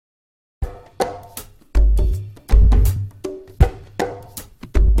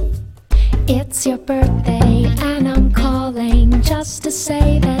It's your birthday and I'm calling just to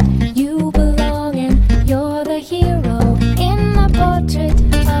say that you belong and you're the hero in the portrait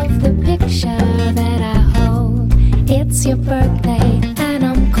of the picture that I hold. It's your birthday and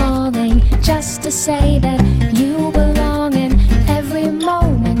I'm calling just to say that